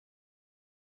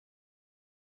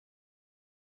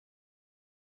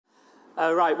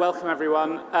Right, welcome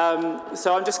everyone.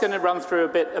 So I'm just going to run through a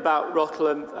bit about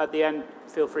Rottal, and at the end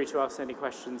feel free to ask any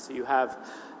questions that you have.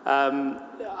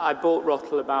 I bought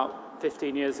Rottal about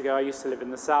 15 years ago. I used to live in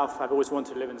the south. I've always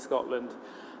wanted to live in Scotland.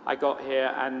 I got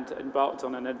here and embarked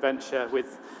on an adventure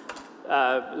with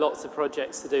lots of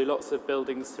projects to do, lots of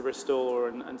buildings to restore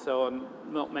and so on,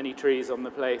 not many trees on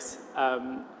the place.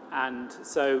 And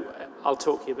so I'll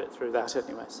talk you a bit through that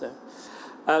anyway.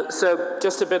 So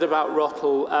just a bit about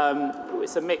Rottal.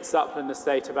 It's a mixed upland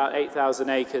estate, about 8,000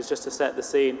 acres, just to set the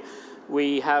scene.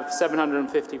 We have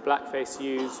 750 blackface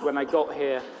ewes. When I got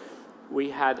here, we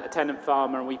had a tenant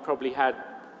farmer, and we probably had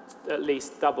at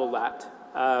least double that.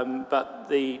 But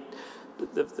the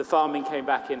farming came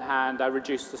back in hand. I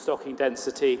reduced the stocking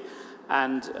density,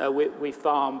 and we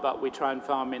farm, but we try and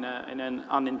farm in an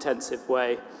unintensive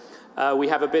way. We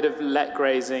have a bit of let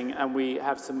grazing, and we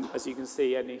have some, as you can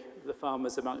see, any of the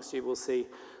farmers amongst you will see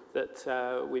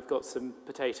that we've got some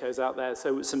potatoes out there.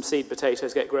 So some seed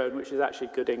potatoes get grown, which is actually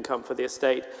good income for the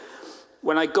estate.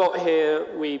 When I got here,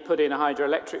 we put in a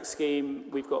hydroelectric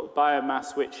scheme. We've got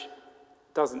biomass, which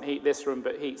doesn't heat this room,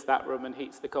 but heats that room and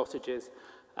heats the cottages.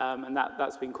 And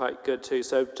that's been quite good too.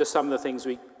 So just some of the things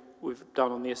we've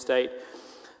done on the estate.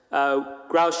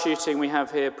 Grouse shooting we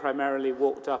have here primarily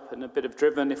walked up and a bit of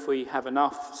driven if we have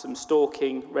enough. Some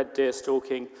stalking, red deer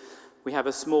stalking. We have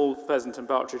a small pheasant and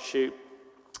partridge shoot.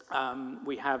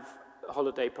 We have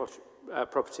holiday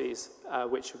properties,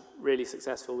 which are really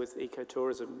successful with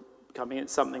ecotourism coming in.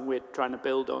 It's something we're trying to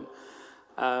build on.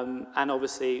 And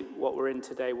obviously what we're in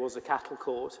today was a cattle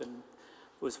court and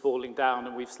was falling down,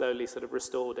 and we've slowly sort of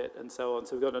restored it and so on.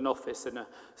 So we've got an office in a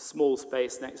small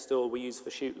space next door we use for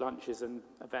shoot lunches and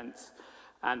events,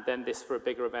 and then this for a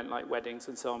bigger event like weddings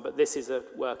and so on. But this is a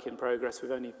work in progress.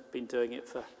 We've only been doing it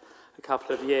for a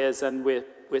couple of years, and we're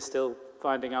still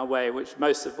finding our way, which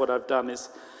most of what I've done is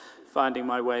finding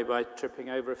my way by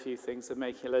tripping over a few things and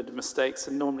making a load of mistakes,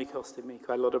 and normally costing me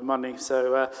quite a lot of money.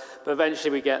 So, but eventually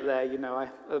we get there. You know,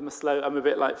 I'm a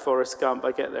bit like Forrest Gump.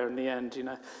 I get there in the end, you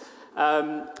know.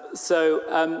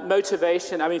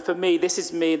 Motivation, I mean, for me, this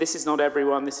is not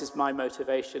everyone, this is my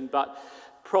motivation, but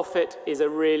profit is a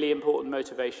really important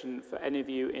motivation for any of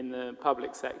you in the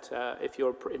public sector. If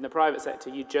you're in the private sector,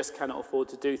 you just cannot afford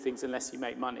to do things unless you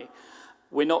make money.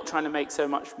 We're not trying to make so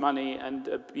much money and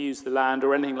abuse the land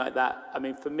or anything like that. I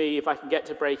mean, for me, if I can get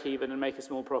to break even and make a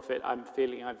small profit, I'm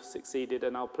feeling I've succeeded,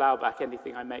 and I'll plough back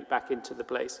anything I make back into the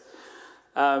place.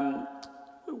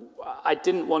 I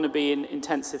didn't want to be in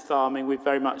intensive farming. We're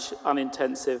very much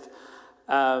unintensive.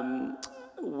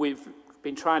 We've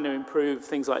been trying to improve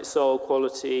things like soil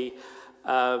quality,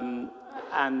 and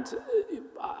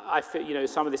I feel, you know,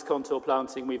 some of this contour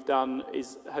planting we've done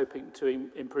is hoping to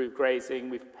improve grazing.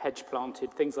 We've hedge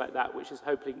planted, things like that, which is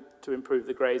hoping to improve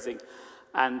the grazing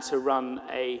and to run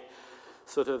a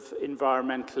sort of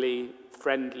environmentally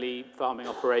friendly farming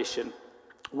operation.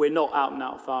 We're not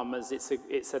out-and-out farmers.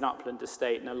 It's an upland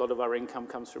estate, and a lot of our income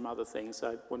comes from other things.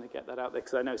 So I want to get that out there,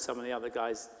 because I know some of the other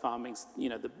guys farming's, you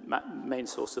know, the main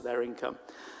source of their income.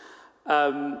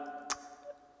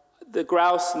 The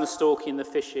grouse and the stalking and the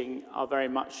fishing are very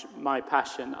much my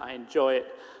passion. I enjoy it,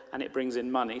 and it brings in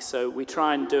money. So we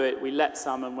try and do it. We let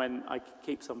some, and when I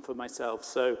keep some for myself.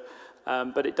 So,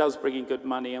 but it does bring in good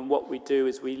money. And what we do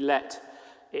is we let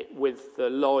it with the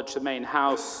lodge, the main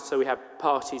house, so we have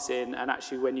parties in, and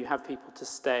actually when you have people to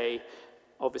stay,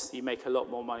 obviously you make a lot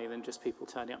more money than just people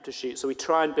turning up to shoot. So we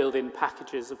try and build in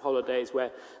packages of holidays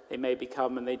where they maybe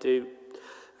come and they do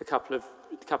a couple of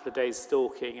days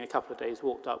stalking, a couple of days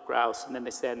walked up grouse, and then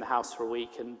they stay in the house for a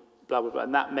week and blah, blah, blah.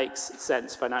 And that makes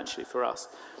sense financially for us.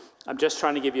 I'm just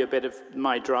trying to give you a bit of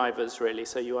my drivers, really,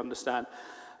 so you understand.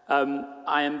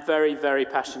 I am very, very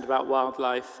passionate about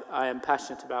wildlife. I am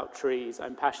passionate about trees.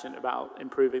 I'm passionate about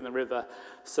improving the river.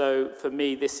 So for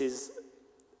me, this is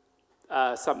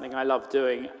something I love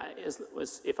doing.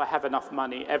 If I have enough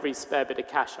money, every spare bit of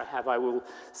cash I have, I will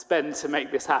spend to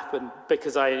make this happen,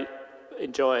 because I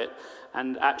enjoy it.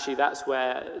 And actually, that's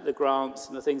where the grants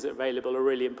and the things that are available are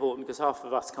really important, because half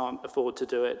of us can't afford to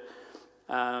do it.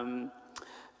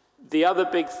 The other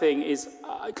big thing is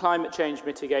climate change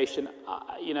mitigation.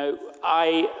 You know,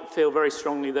 I feel very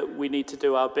strongly that we need to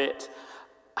do our bit.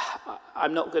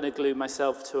 I'm not going to glue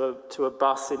myself to a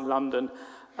bus in London.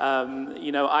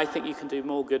 You know, I think you can do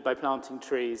more good by planting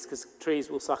trees, because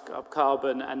trees will suck up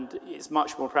carbon, and it's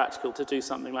much more practical to do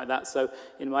something like that. So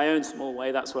in my own small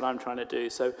way, that's what I'm trying to do.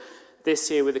 So this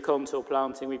year with the contour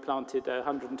planting, we planted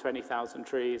 120,000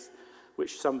 trees,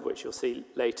 some of which you'll see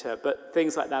later. But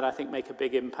things like that, I think, make a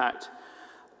big impact.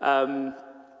 I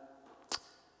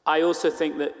also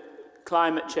think that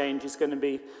climate change is going to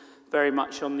be very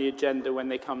much on the agenda when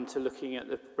they come to looking at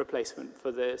the replacement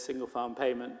for the single farm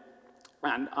payment.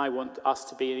 And I want us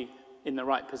to be in the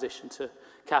right position to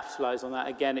capitalise on that.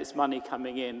 Again, it's money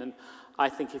coming in, and I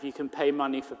think if you can pay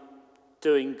money for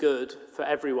doing good for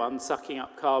everyone, sucking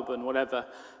up carbon, whatever,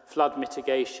 flood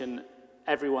mitigation,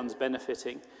 everyone's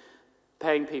benefiting.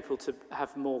 Paying people to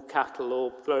have more cattle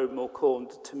or grow more corn,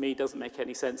 to me, doesn't make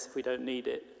any sense if we don't need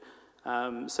it.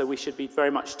 So we should be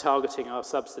very much targeting our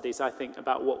subsidies, I think,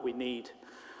 about what we need.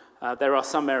 There are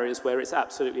some areas where it's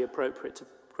absolutely appropriate to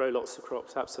grow lots of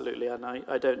crops, absolutely, and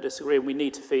I don't disagree, and we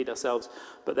need to feed ourselves.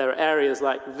 But there are areas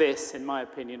like this, in my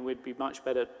opinion, we'd be much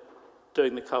better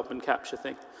doing the carbon capture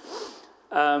thing.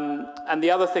 And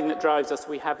the other thing that drives us,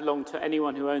 we have long-term,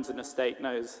 anyone who owns an estate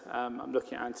knows, I'm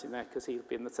looking at Anthony there because he'll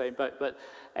be in the same boat, but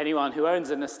anyone who owns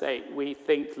an estate, we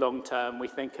think long-term, we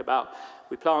think about,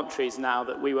 we plant trees now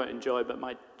that we won't enjoy, but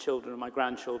my children and my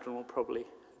grandchildren will probably,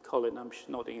 Colin, I'm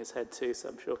nodding his head too, so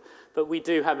I'm sure, but we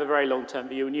do have a very long-term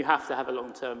view, and you have to have a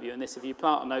long-term view in this. If you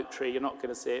plant an oak tree, you're not going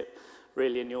to see it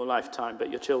really in your lifetime, but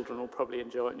your children will probably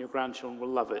enjoy it, and your grandchildren will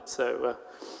love it,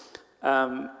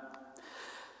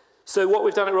 So what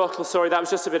we've done at Rottal, sorry, that was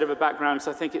just a bit of a background,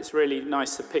 because I think it's really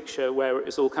nice to picture where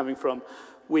it's all coming from.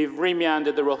 We've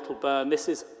remeandered the Rottal burn. This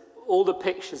is, all the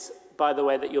pictures, by the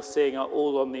way, that you're seeing are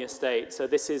all on the estate. So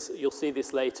this is, you'll see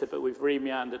this later, but we've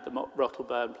remeandered the Rottal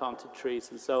burn, planted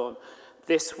trees and so on.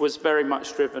 This was very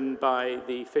much driven by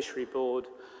the Fishery Board.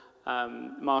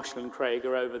 Marshall and Craig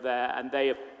are over there, and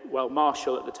they, well,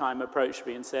 Marshall at the time approached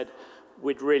me and said,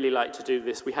 we'd really like to do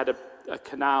this. We had a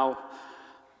canal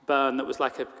burn that was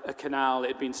like a canal. It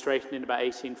had been straightened in about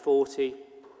 1840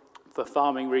 for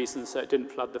farming reasons, so it didn't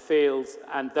flood the fields.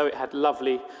 And though it had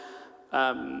lovely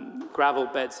gravel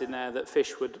beds in there that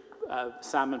fish would,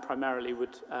 salmon primarily,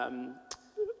 would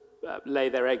lay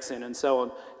their eggs in and so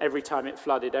on, every time it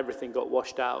flooded, everything got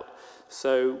washed out.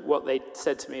 So what they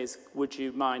said to me is, would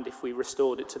you mind if we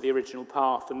restored it to the original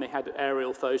path? And they had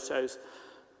aerial photos.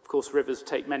 Of course, rivers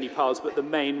take many paths, but the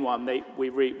main one we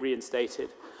reinstated.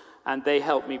 And they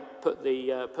helped me put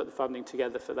the funding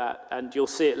together for that. And you'll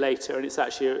see it later, and it's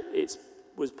actually, it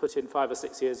was put in 5 or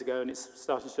 6 years ago, and it's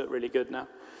starting to look really good now.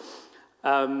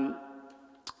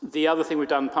 The other thing we've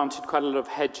done, planted quite a lot of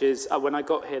hedges. When I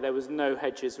got here, there was no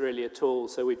hedges really at all,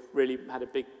 so we've really had a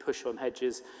big push on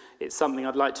hedges. It's something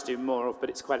I'd like to do more of,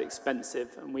 but it's quite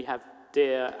expensive, and we have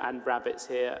deer and rabbits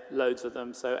here, loads of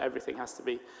them, so everything has to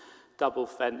be double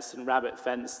fenced and rabbit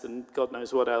fenced and God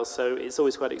knows what else, so it's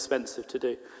always quite expensive to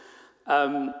do.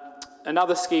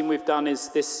 Another scheme we've done is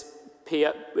this,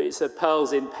 it's a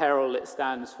Pearls in Peril it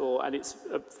stands for, and it's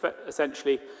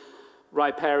essentially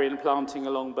riparian planting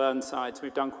along burn sides.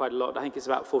 We've done quite a lot. I think it's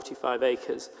about 45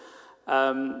 acres.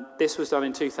 This was done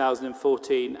in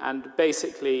 2014, and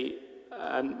basically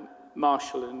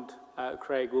Marshall and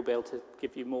Craig will be able to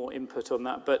give you more input on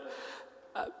that, but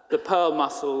the pearl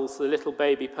mussels, the little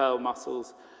baby pearl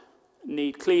mussels,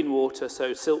 need clean water,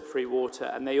 so silt-free water,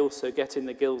 and they also get in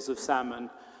the gills of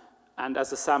salmon, and as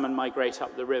the salmon migrate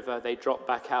up the river, they drop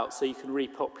back out, so you can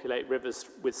repopulate rivers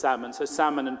with salmon. So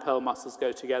salmon and pearl mussels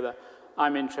go together.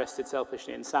 I'm interested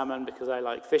selfishly in salmon because I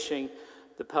like fishing.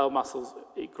 The pearl mussels,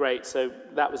 great, so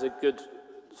that was a good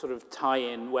sort of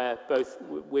tie-in where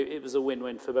it was a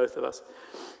win-win for both of us.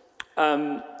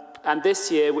 And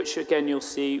this year, which again you'll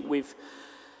see, we've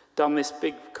done this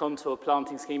big contour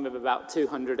planting scheme of about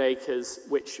 200 acres,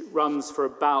 which runs for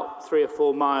about 3 or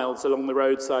 4 miles along the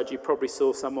roadside. You probably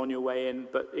saw some on your way in,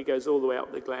 but it goes all the way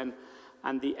up the glen.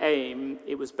 And the aim,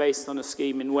 it was based on a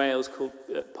scheme in Wales called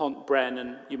Pont Bren,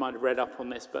 and you might have read up on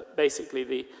this, but basically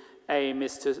the aim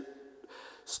is to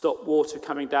stop water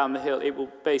coming down the hill. It will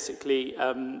basically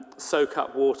soak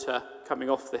up water coming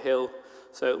off the hill,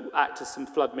 so it will act as some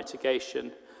flood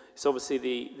mitigation. It's obviously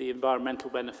the environmental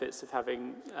benefits of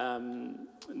having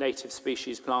native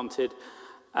species planted,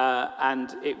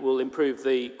 and it will improve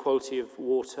the quality of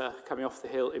water coming off the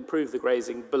hill, improve the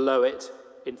grazing below it,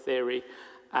 in theory,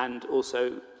 and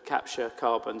also capture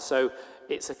carbon. So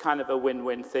it's a kind of a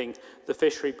win-win thing. The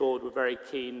Fishery Board were very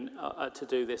keen to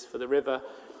do this for the river,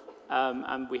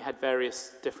 and we had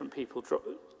various different people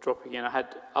dropping in.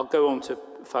 I'll go on to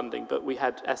funding, but we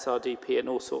had SRDP and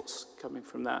all sorts coming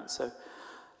from that. So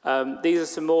these are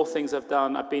some more things I've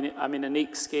done. I'm in an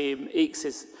EECS scheme. EECS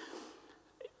is,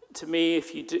 to me,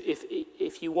 if you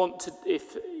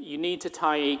need to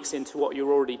tie EECS into what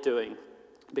you're already doing,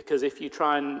 because if you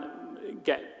try and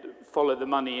follow the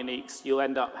money in EECS, you'll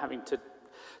end up having to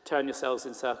turn yourselves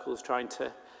in circles trying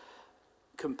to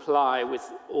comply with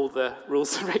all the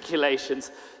rules and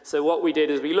regulations. So what we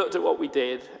did is we looked at what we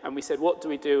did and we said, what do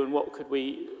we do and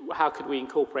how could we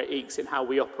incorporate EECS in how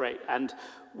we operate? And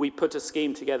we put a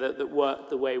scheme together that worked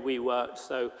the way we worked.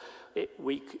 So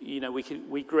we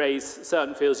graze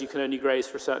certain fields, you can only graze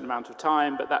for a certain amount of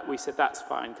time, but we said that's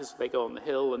fine because they go on the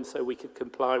hill, and so we could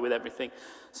comply with everything.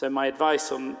 So my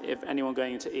advice on if anyone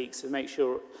going into EECS is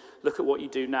look at what you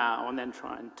do now and then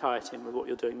try and tie it in with what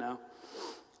you're doing now.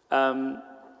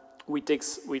 We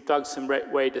dug some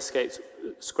wader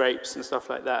scrapes and stuff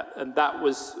like that, and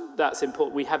that's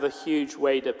important. We have a huge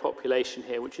wader population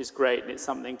here, which is great, and it's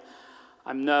something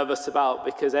I'm nervous about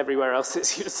because everywhere else it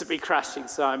seems to be crashing,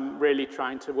 so I'm really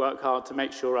trying to work hard to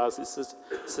make sure ours is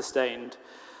sustained.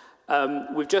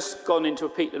 We've just gone into a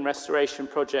peatland restoration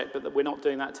project, but we're not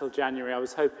doing that till January. I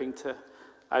was hoping to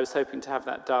have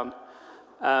that done.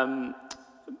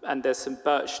 And there's some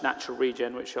birch natural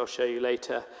regen, which I'll show you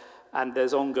later, and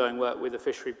there's ongoing work with the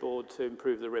fishery board to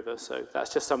improve the river, so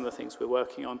that's just some of the things we're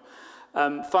working on.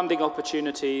 Funding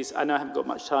opportunities, I know I haven't got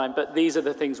much time, but these are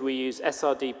the things we use.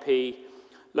 SRDP,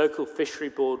 local fishery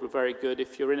board were very good.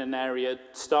 If you're in an area,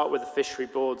 start with the fishery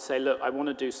board, say, look, I want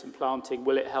to do some planting,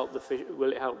 will it help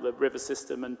the river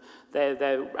system? And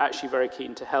they're actually very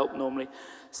keen to help normally.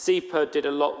 SEPA did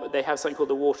a lot, they have something called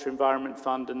the Water Environment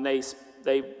Fund, and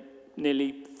they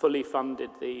nearly fully funded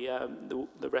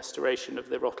the restoration of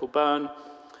the Rottal Burn.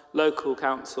 Local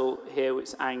council here,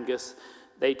 it's Angus,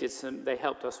 they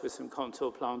helped us with some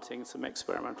contour planting, some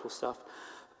experimental stuff.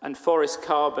 And Forest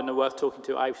Carbon are worth talking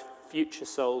to. I've future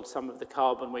sold some of the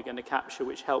carbon we're going to capture,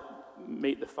 which help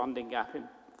meet the funding gap in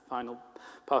the final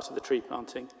part of the tree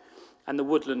planting. And the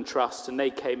Woodland Trust, and they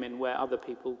came in where other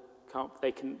people can't,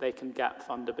 they can gap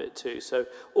fund a bit too. So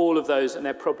all of those, and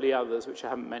there are probably others which I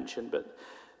haven't mentioned, but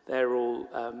they're all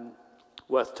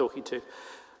worth talking to.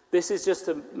 This is just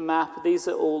a map. This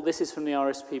is from the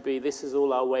RSPB. This is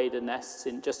all our wader nests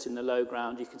just in the low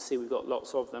ground. You can see we've got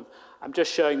lots of them. I'm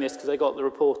just showing this because I got the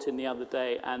report in the other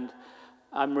day, and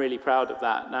I'm really proud of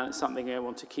that. And it's something I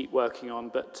want to keep working on.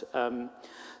 But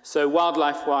so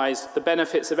wildlife-wise, the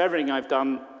benefits of everything I've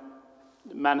done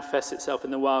manifests itself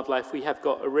in the wildlife. We have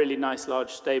got a really nice,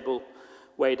 large, stable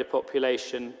wader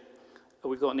population.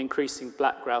 We've got an increasing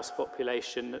black grouse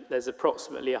population. There's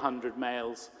approximately 100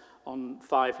 males on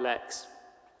 5 leks.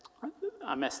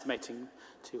 I'm estimating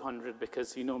 200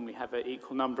 because you normally have an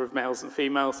equal number of males and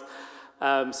females,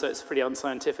 so it's pretty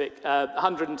unscientific.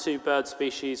 102 bird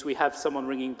species. We have someone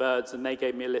ringing birds, and they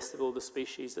gave me a list of all the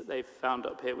species that they've found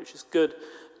up here, which is good.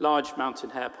 Large mountain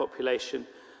hare population,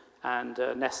 and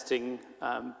nesting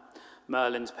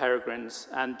merlins, peregrines,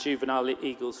 and juvenile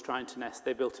eagles trying to nest.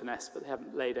 They built a nest, but they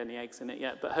haven't laid any eggs in it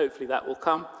yet, but hopefully that will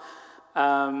come.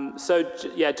 So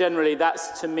yeah, generally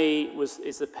that's, to me,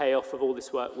 is the payoff of all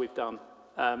this work we've done.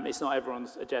 It's not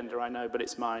everyone's agenda, I know, but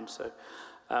it's mine. So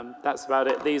that's about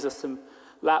it. These are some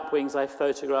lapwings I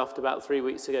photographed about 3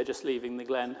 weeks ago, just leaving the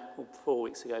glen, or 4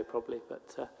 weeks ago probably.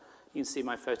 But you can see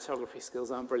my photography skills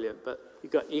aren't brilliant, but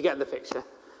you get the picture.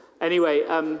 Anyway,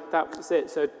 that was it.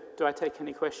 So do I take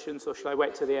any questions, or shall I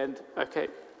wait till the end? Okay,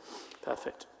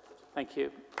 perfect. Thank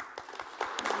you.